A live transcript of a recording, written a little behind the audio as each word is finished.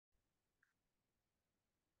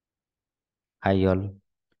Hi all,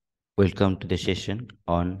 welcome to the session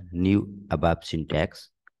on new ABAP syntax.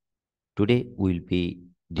 Today we'll be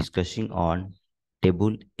discussing on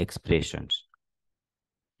table expressions.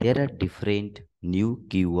 There are different new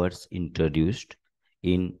keywords introduced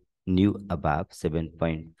in new ABAP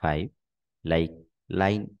 7.5 like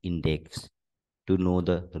line index to know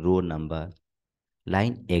the row number,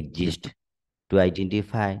 line exist to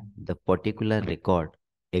identify the particular record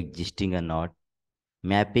existing or not,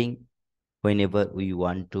 mapping whenever we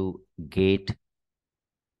want to get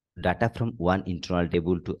data from one internal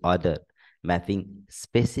table to other, mapping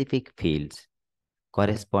specific fields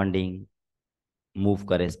corresponding, move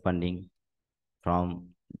corresponding from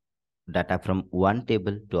data from one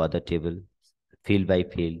table to other table, field by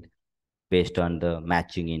field, based on the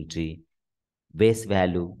matching entry, base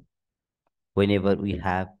value, whenever we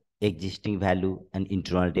have existing value and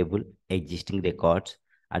internal table, existing records,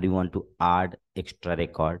 and we want to add extra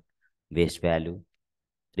record, base value,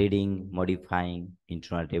 reading, modifying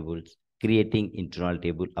internal tables, creating internal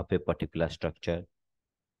table of a particular structure.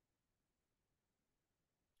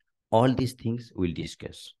 All these things we'll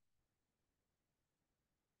discuss.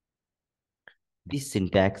 This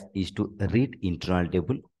syntax is to read internal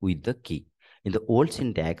table with the key. In the old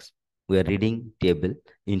syntax, we are reading table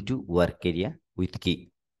into work area with key.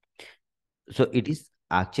 So it is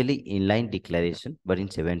actually inline declaration, but in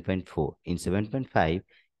 7.4. In 7.5,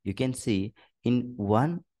 you can see in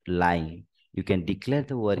one line, you can declare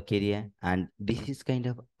the work area, and this is kind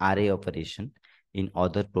of array operation. In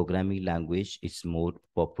other programming language, it's more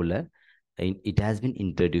popular. And it has been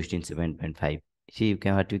introduced in 7.5. See, you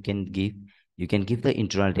can you can give the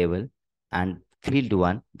internal table and field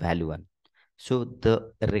one, value one. So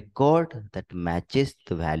the record that matches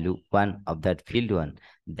the value one of that field one,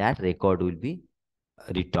 that record will be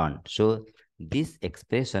returned. So this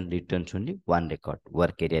expression returns only one record,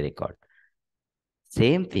 work area record.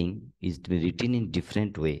 Same thing is to be written in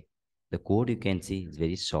different way. The code you can see is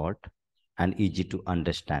very short and easy to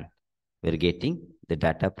understand. We're getting the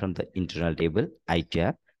data from the internal table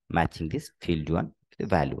ITF matching this field one, the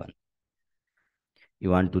value one.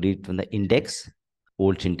 You want to read from the index,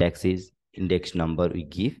 old syntax is index number we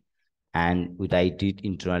give, and we write it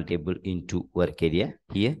internal table into work area.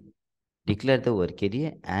 Here declare the work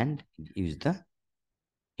area and use the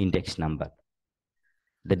index number.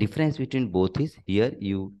 The difference between both is here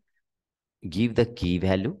you give the key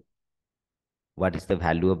value, what is the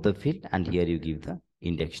value of the field, and here you give the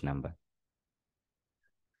index number.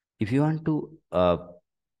 If you want to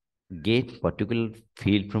get particular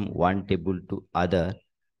field from one table to other,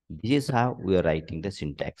 this is how we are writing the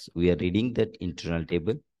syntax. We are reading that internal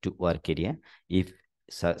table to work area. If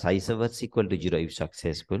size of is equal to 0, if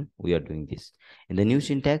successful, we are doing this. In the new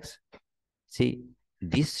syntax, see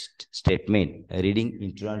this statement, reading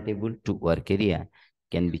internal table to work area,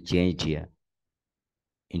 can be changed here.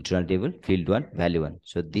 Internal table, field one, value one.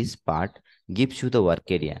 So this part gives you the work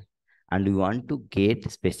area, and you want to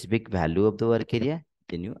get specific value of the work area,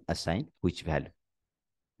 then you assign which value.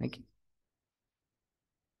 Okay.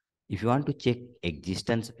 If you want to check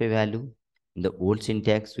existence of a value, in the old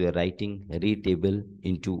syntax, we are writing read table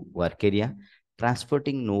into work area,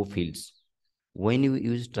 transporting no fields. When you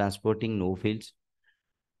use transporting no fields,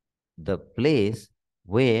 the place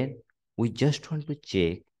where we just want to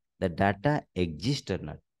check the data exists or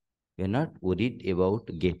not. We are not worried about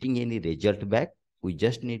getting any result back. We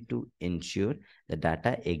just need to ensure the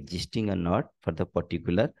data existing or not for the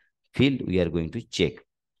particular field we are going to check.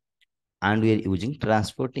 And we are using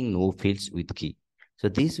transporting no fields with key. So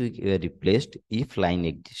this we replaced if line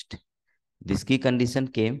exists. This key condition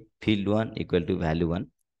came field one equal to value one.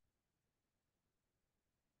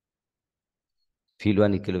 Field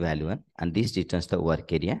one equal to value one, and this returns the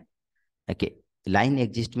work area. Okay, line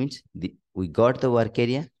exist means we got the work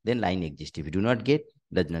area, then line exists. If you do not get,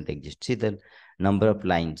 does not exist. See the number of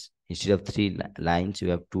lines. Instead of 3 lines, you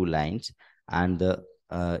have 2 lines, and the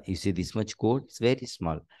you see this much code, it's very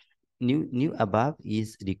small. New ABAP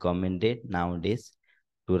is recommended nowadays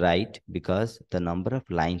to write because the number of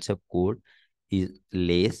lines of code is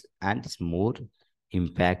less and it's more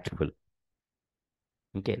impactful.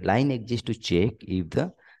 Okay, line exists to check if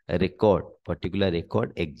the particular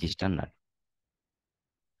record exists or not.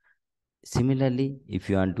 Similarly, if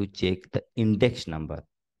you want to check the index number,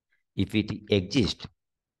 if it exists,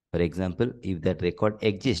 for example, if that record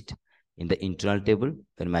exists in the internal table,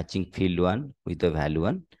 when matching field one with the value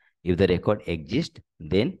one, if the record exists,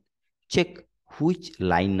 then check which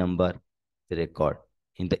line number the record.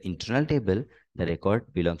 In the internal table, the record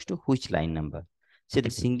belongs to which line number. So the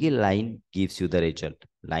single line gives you the result,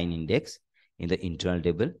 line index in the internal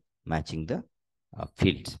table matching the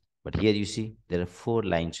fields. But here you see there are 4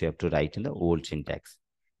 lines you have to write in the old syntax.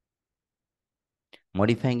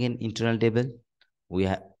 Modifying an internal table, we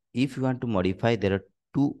have, if you want to modify, there are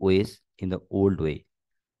 2 ways in the old way.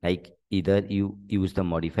 Like either you use the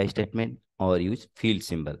modify statement or use field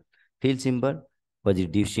symbol. Field symbol was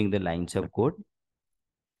reducing the lines of code,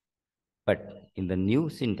 but in the new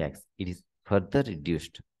syntax, it is further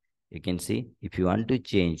reduced. You can see if you want to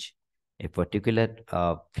change a particular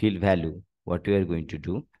field value, what we are going to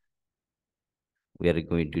do, we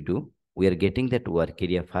are getting that work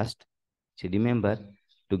area first. So remember,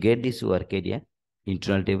 to get this work area,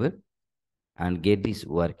 internal table, and get this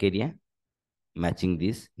work area, matching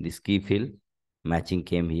this key field, matching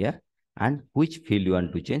came here, and which field you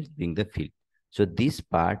want to change, bring the field. So this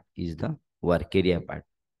part is the work area part.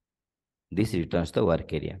 This returns the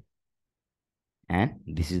work area. And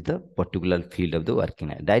this is the particular field of the work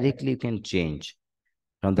area. Directly you can change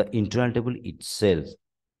from the internal table itself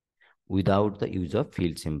without the use of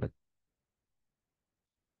field symbol.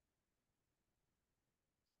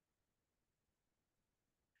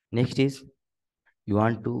 Next is you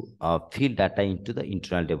want to feed data into the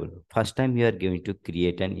internal table. First time you are going to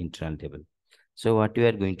create an internal table. So what we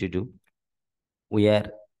are going to do, we are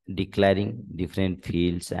declaring different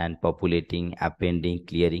fields and populating, appending,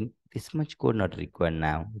 clearing. This much code not required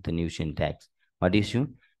now, the new syntax. What is your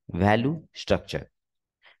value structure?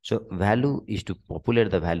 So value is to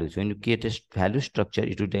populate the values. When you create a value structure,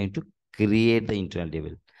 it will tend to create the internal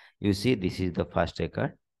table. You see, this is the first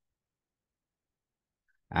record,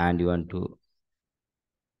 and you want to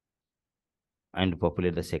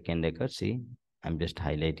populate the second record. See, I'm just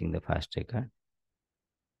highlighting the first record.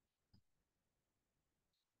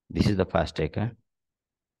 This is the first record,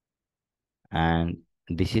 and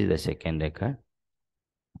this is the second record.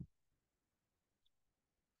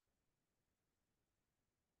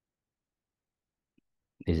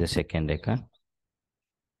 This is the second record.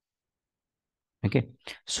 Okay,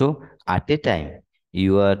 so at a time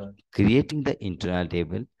you are creating the internal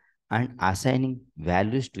table and assigning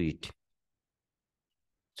values to it.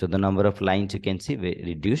 So the number of lines you can see very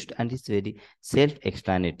reduced, and it's very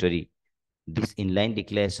self-explanatory. This inline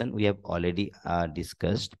declaration we have already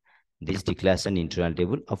discussed. This declaration internal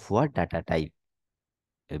table of what data type,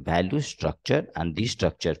 a value structure, and this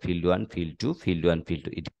structure field 1, field 2, field 1, field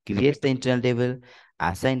 2. It creates the internal table,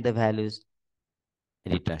 assign the values,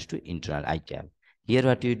 returns to internal item. Here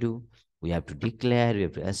what you do, we have to declare, we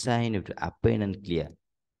have to assign, we have to append and clear.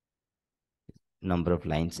 Number of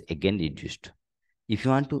lines again reduced. If you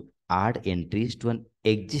want to add entries to an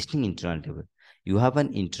existing internal table, you have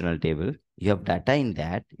an internal table, you have data in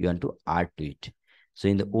that, you want to add to it. So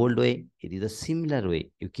in the old way, it is a similar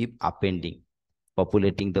way. You keep appending,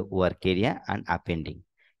 populating the work area and appending.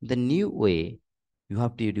 The new way, you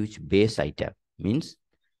have to use base item, means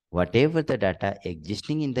whatever the data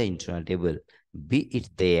existing in the internal table, be it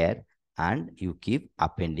there, and you keep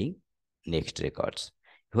appending next records.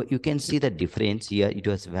 You can see the difference here. It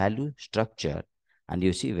was value structure, and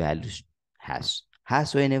you see value hash.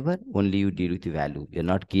 Hash whenever only you deal with the value. You're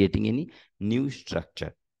not creating any new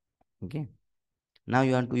structure. Okay. Now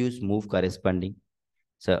you want to use move corresponding.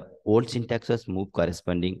 So old syntax was move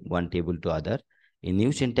corresponding one table to other. In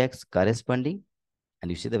new syntax corresponding,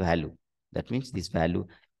 and you see the value. That means this value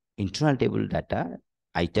internal table data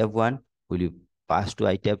item 1 will be passed to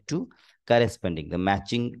item 2 corresponding the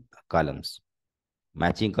matching columns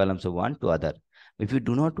of one to other. If you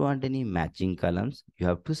do not want any matching columns, you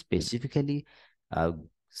have to specifically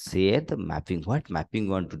say the mapping, what mapping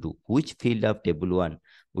you want to do, which field of table 1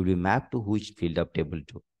 will be mapped to which field of table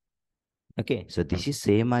 2. Okay, so this is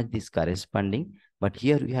same as this corresponding, but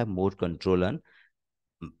here we have more control on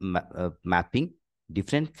mapping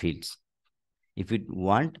different fields. If you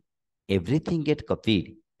want everything get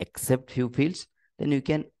copied except few fields, then you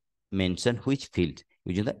can mention which field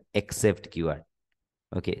using the except keyword.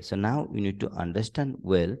 Okay, so now you need to understand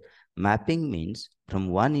well, mapping means from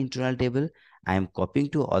one internal table, I am copying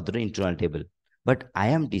to other internal table, but I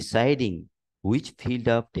am deciding which field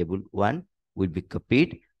of table 1 will be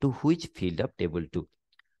copied to which field of table 2.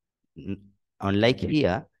 Unlike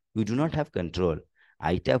here, you do not have control.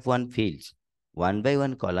 Item 1 fields, one by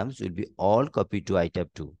one columns will be all copied to item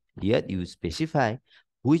 2. Here you specify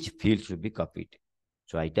which fields will be copied.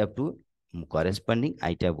 So item 2 corresponding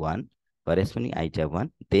item 1, corresponding item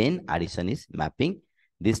 1, then addition is mapping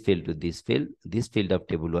this field to this field of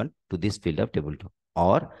table 1 to this field of table 2,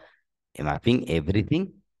 or mapping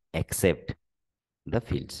everything except the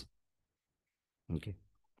fields. Okay.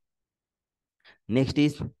 Next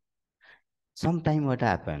is, sometime what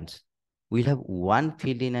happens, we'll have one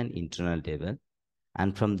field in an internal table,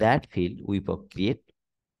 and from that field we create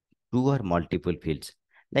two or multiple fields,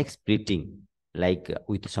 like splitting, like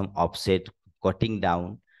with some offset, cutting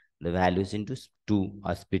down the values into two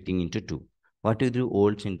or splitting into two. What you do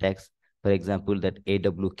old syntax, for example, that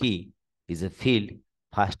AW key is a field,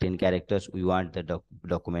 first 10 characters we want the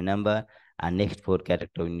document number, and next 4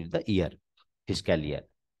 characters we need the year, fiscal year.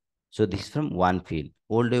 So this is from one field.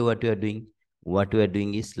 Old way what we are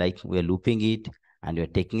doing is like we are looping it, and we are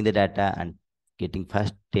taking the data and getting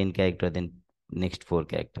first 10 character, then next 4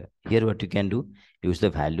 character. Here what you can do, use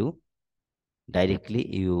the value directly,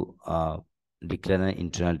 you declare an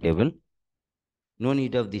internal table. No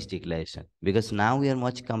need of this declaration, because now we are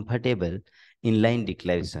much comfortable inline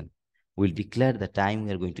declaration. We'll declare the time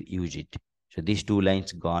we are going to use it. So these two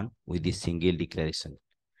lines gone with this single declaration.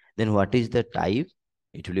 Then what is the type?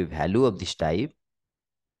 It will be value of this type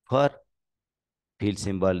for field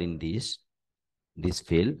symbol in this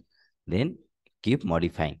field, then keep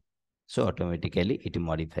modifying. So automatically it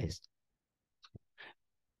modifies.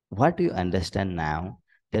 What you understand now,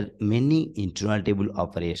 there are many internal table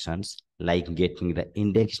operations, like getting the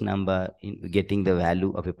index number, getting the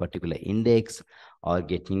value of a particular index, or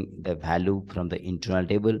getting the value from the internal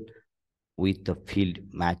table with the field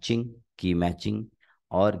matching, key matching,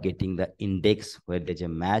 or getting the index where there's a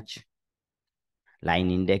match,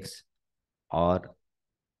 line index, or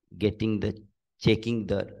getting the checking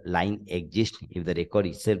the line exists. If the record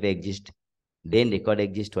itself exists, then record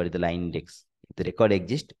exists, what is the line index? If the record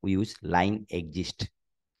exists, we use line exist.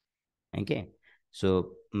 Okay.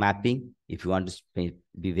 So mapping, if you want to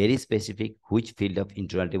be very specific, which field of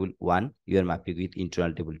internal table 1 you are mapping with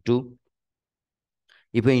internal table 2.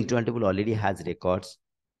 If your internal table already has records,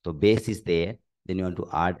 so base is there, then you want to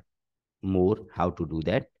add more, how to do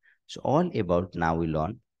that. So all about now we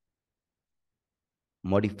learn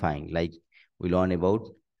modifying, like we learn about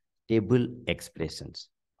table expressions,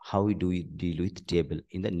 how we do deal with table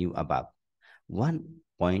in the new ABAP. One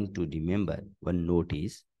point to remember, one note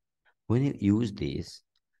is, when you use this,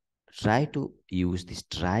 try to use this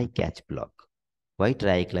try catch block. Why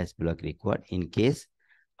try catch block required? In case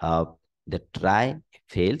the try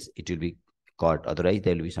fails, it will be caught, otherwise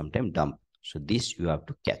there will be sometime dump. So this you have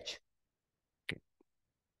to catch. Okay.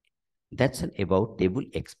 That's about table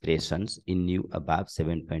expressions in new ABAP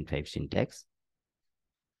 7.5 syntax.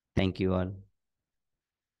 Thank you all.